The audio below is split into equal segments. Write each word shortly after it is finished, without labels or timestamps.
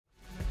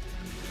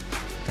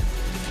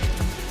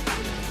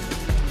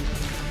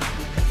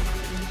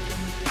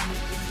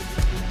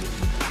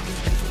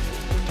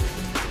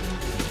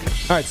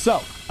All right,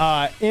 so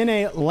in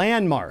a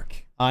landmark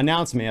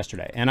announcement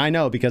yesterday, and I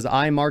know because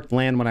I marked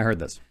land when I heard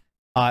this,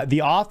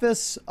 the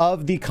office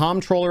of the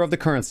Comptroller of the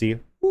currency,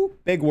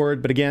 big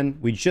word, but again,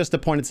 we just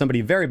appointed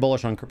somebody very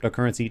bullish on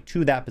cryptocurrency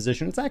to that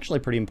position. It's actually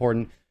pretty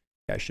important.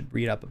 You guys should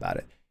read up about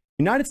it.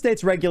 United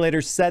States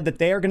regulators said that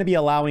they are going to be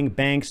allowing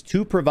banks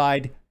to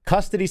provide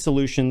custody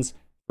solutions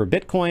for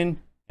Bitcoin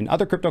and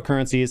other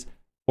cryptocurrencies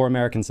for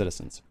American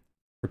citizens.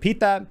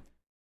 Repeat that.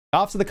 The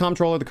Office of the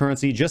Comptroller of the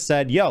Currency just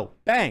said, yo,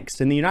 banks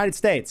in the United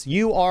States,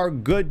 you are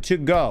good to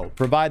go.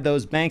 Provide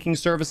those banking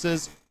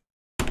services.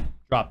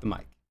 Drop the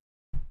mic.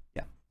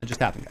 Yeah, it just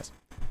happened, guys.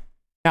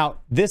 Now,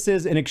 this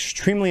is an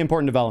extremely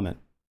important development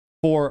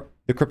for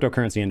the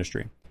cryptocurrency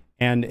industry,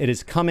 and it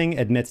is coming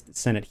amidst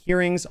Senate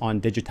hearings on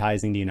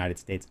digitizing the United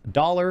States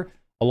dollar,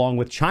 along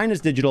with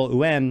China's digital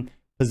yuan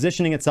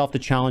positioning itself to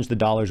challenge the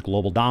dollar's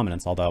global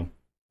dominance, although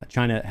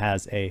China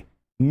has a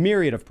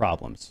myriad of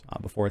problems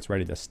before it's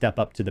ready to step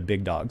up to the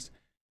big dogs.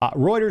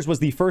 Reuters was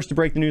the first to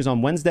break the news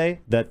on Wednesday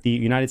that the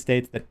United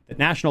States, that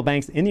national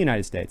banks in the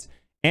United States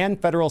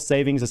and federal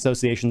savings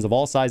associations of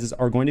all sizes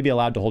are going to be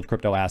allowed to hold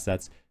crypto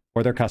assets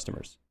for their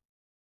customers.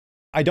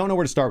 I don't know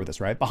where to start with this,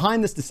 right?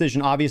 Behind this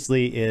decision,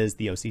 obviously, is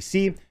the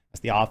OCC, that's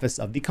the Office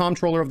of the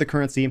Comptroller of the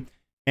Currency.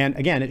 And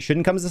again, it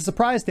shouldn't come as a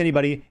surprise to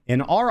anybody in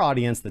our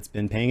audience that's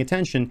been paying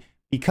attention,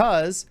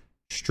 because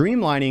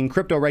streamlining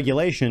crypto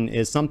regulation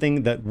is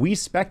something that we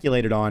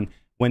speculated on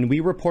when we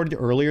reported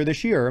earlier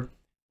this year,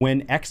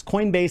 when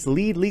ex-Coinbase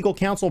lead legal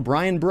counsel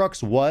Brian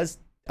Brooks was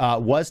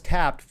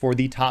tapped for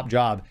the top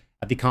job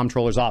at the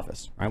Comptroller's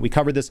office. Right? We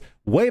covered this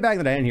way back in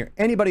the day. I didn't hear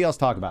anybody else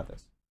talk about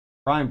this.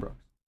 Brian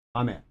Brooks,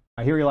 my man.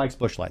 I hear he likes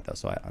Busch Light though,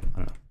 so I don't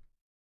know.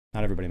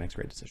 Not everybody makes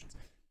great decisions.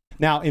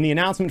 Now, in the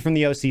announcement from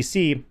the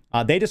OCC,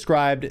 they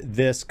described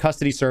this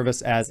custody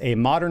service as a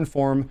modern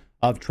form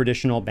of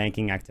traditional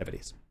banking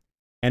activities.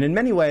 And in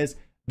many ways,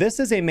 this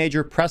is a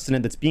major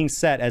precedent that's being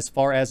set as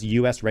far as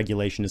US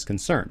regulation is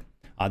concerned.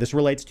 This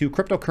relates to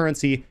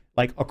cryptocurrency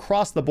like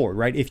across the board,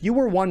 right? If you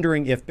were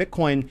wondering if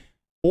Bitcoin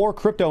or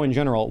crypto in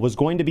general was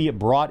going to be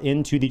brought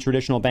into the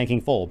traditional banking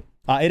fold,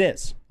 it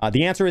is.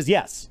 The answer is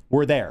yes,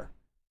 we're there.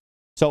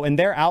 So in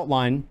their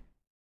outline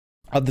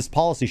of this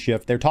policy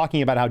shift, they're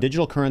talking about how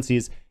digital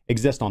currencies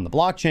exist on the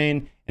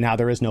blockchain and how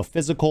there is no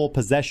physical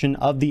possession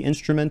of the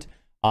instrument.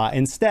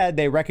 Instead,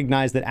 they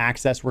recognize that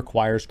access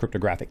requires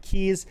cryptographic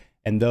keys,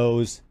 and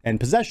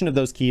possession of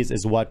those keys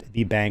is what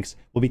the banks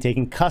will be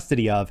taking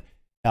custody of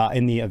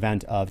in the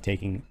event of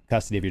taking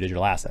custody of your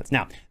digital assets.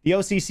 Now, the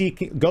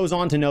OCC goes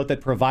on to note that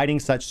providing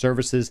such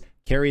services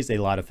carries a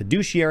lot of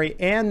fiduciary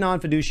and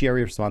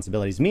non-fiduciary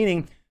responsibilities,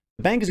 meaning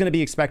the bank is going to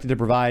be expected to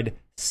provide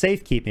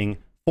safekeeping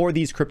for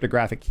these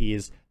cryptographic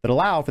keys that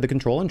allow for the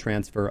control and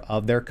transfer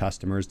of their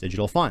customers'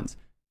 digital funds,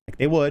 like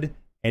they would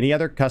any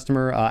other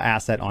customer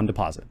asset on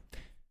deposit.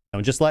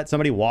 Don't just let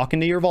somebody walk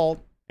into your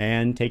vault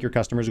and take your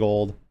customers'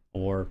 gold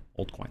or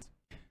old coins.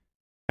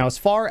 Now, as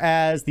far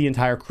as the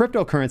entire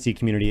cryptocurrency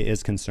community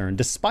is concerned,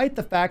 despite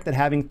the fact that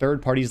having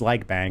third parties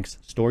like banks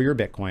store your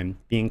Bitcoin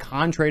being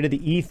contrary to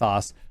the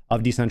ethos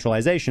of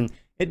decentralization,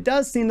 it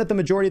does seem that the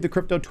majority of the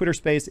crypto Twitter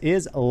space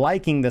is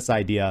liking this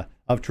idea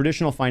of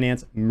traditional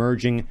finance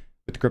merging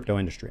with the crypto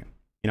industry.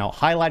 You know,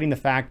 highlighting the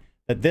fact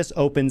that this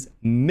opens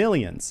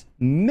millions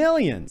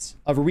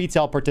of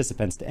retail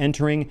participants to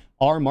entering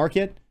our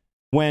market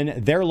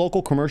when their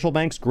local commercial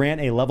banks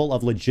grant a level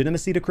of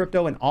legitimacy to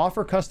crypto and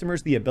offer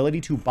customers the ability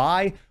to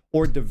buy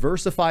or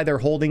diversify their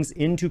holdings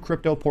into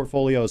crypto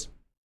portfolios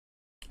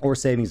or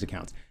savings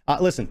accounts.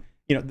 Listen,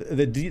 you know,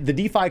 the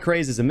DeFi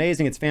craze is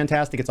amazing. It's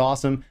fantastic. It's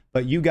awesome.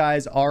 But you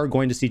guys are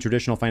going to see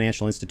traditional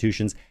financial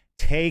institutions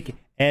take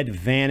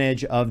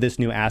advantage of this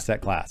new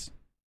asset class.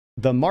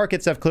 The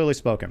markets have clearly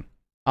spoken.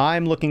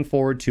 I'm looking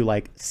forward to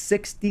like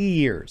 60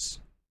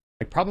 years,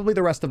 like probably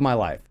the rest of my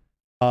life,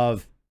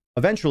 of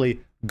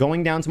eventually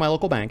going down to my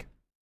local bank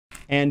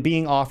and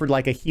being offered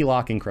like a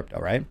HELOC in crypto,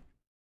 right?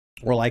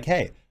 Or like,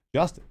 hey,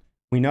 Justin,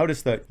 we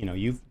noticed that, you know,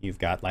 you've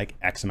got like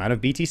X amount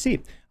of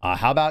BTC.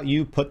 How about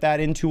you put that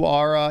into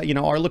our,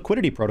 our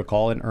liquidity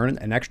protocol and earn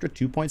an extra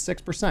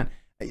 2.6%?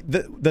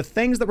 The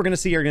things that we're going to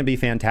see are going to be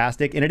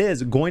fantastic. And it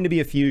is going to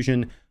be a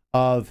fusion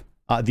of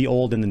the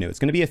old and the new. It's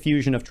going to be a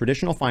fusion of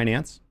traditional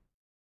finance,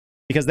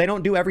 because they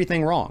don't do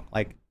everything wrong.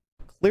 Like,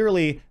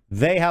 clearly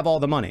they have all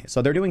the money,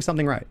 so they're doing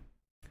something right.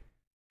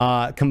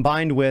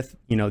 Combined with,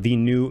 you know, the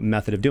new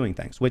method of doing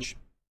things, which,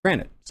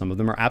 granted, some of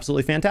them are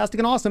absolutely fantastic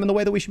and awesome in the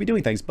way that we should be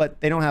doing things,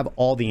 but they don't have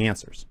all the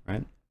answers,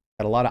 right?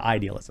 Got a lot of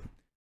idealism.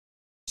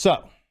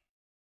 So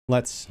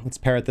let's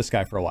parrot this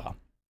guy for a while.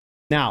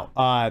 Now,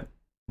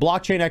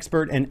 blockchain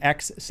expert and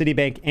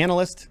ex-Citibank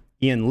analyst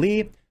Ian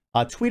Lee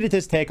tweeted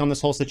his take on this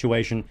whole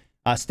situation,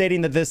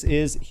 stating that this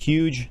is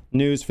huge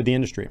news for the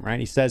industry, right?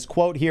 He says,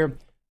 quote here,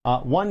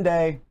 one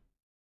day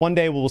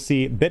we'll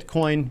see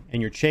Bitcoin in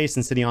your Chase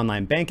and Citi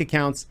Online bank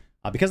accounts.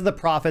 Because of the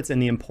profits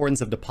and the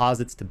importance of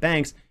deposits to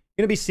banks,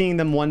 you're going to be seeing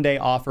them one day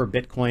offer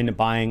Bitcoin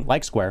buying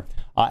like Square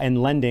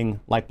and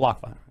lending like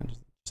BlockFi,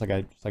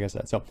 just like I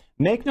said. So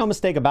make no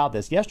mistake about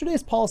this.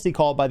 Yesterday's policy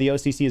call by the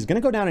OCC is going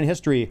to go down in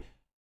history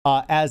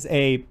as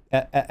a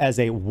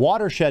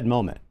watershed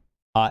moment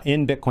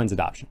in Bitcoin's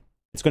adoption.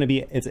 It's going to be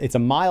it's a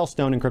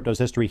milestone in crypto's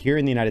history here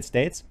in the United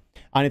States,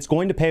 and it's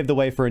going to pave the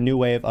way for a new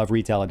wave of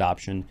retail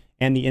adoption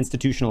and the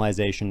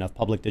institutionalization of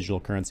public digital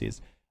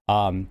currencies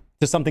to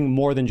something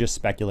more than just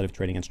speculative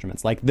trading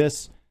instruments like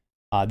this.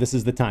 This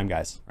is the time,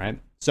 guys. Right?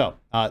 So,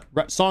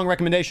 song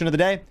recommendation of the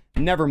day: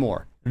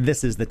 Nevermore.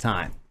 This is the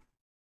time.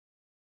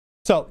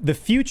 So the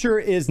future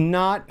is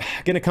not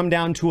going to come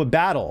down to a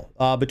battle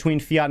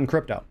between fiat and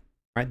crypto.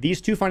 Right?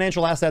 These two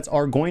financial assets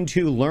are going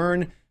to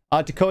learn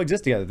to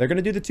coexist together. They're going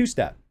to do the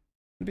two-step.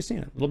 We'll be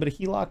seeing it. A little bit of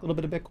HELOC, a little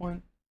bit of Bitcoin,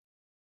 a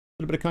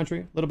little bit of country,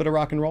 a little bit of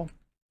rock and roll.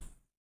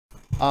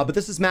 But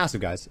this is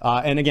massive, guys.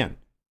 And again,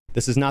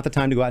 this is not the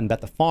time to go out and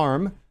bet the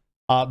farm.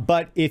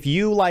 But if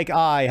you, like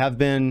I, have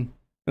been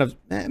kind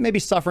of maybe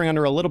suffering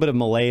under a little bit of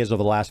malaise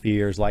over the last few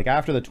years, like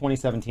after the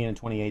 2017 and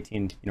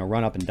 2018,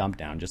 run up and dump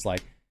down, just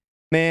like,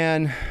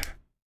 man,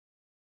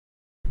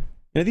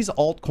 these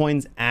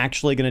altcoins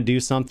actually going to do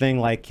something?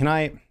 Like,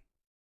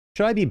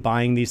 should I be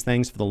buying these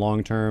things for the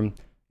long term?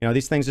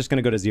 These things just going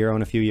to go to zero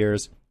in a few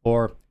years,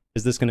 or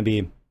is this going to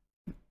be,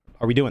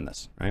 are we doing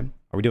this, right?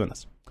 Are we doing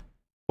this?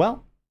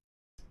 Well,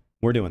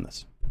 we're doing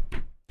this.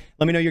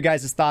 Let me know your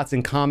guys' thoughts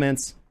and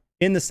comments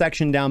in the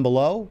section down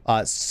below.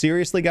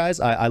 Seriously, guys,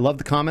 I love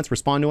the comments,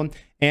 respond to them.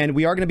 And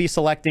we are going to be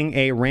selecting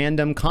a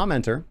random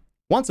commenter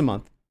once a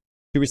month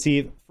to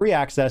receive free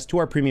access to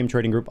our premium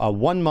trading group, a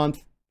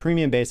 1-month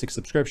premium basic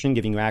subscription,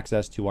 giving you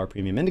access to our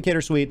premium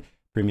indicator suite,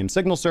 premium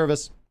signal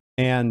service,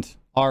 and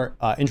our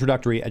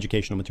introductory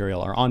educational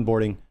material, our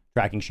onboarding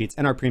tracking sheets,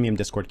 and our premium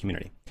Discord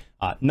community.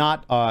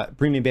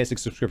 Premium basic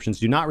subscriptions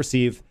do not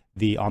receive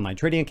the online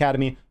trading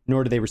academy,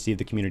 nor do they receive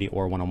the community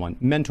or one-on-one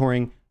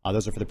mentoring.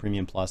 Those are for the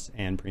premium plus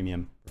and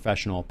premium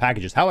professional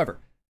packages. However,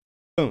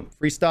 boom,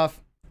 free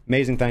stuff,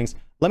 amazing things.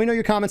 Let me know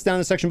your comments down in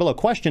the section below.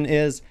 Question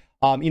is,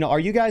 are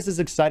you guys as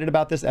excited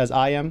about this as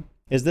I am?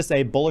 Is this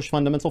a bullish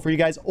fundamental for you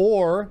guys,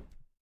 or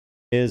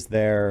is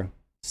there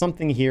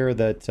something here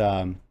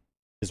that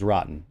is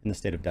rotten in the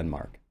state of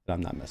Denmark that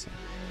I'm not missing?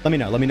 Let me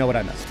know what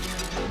I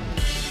missed.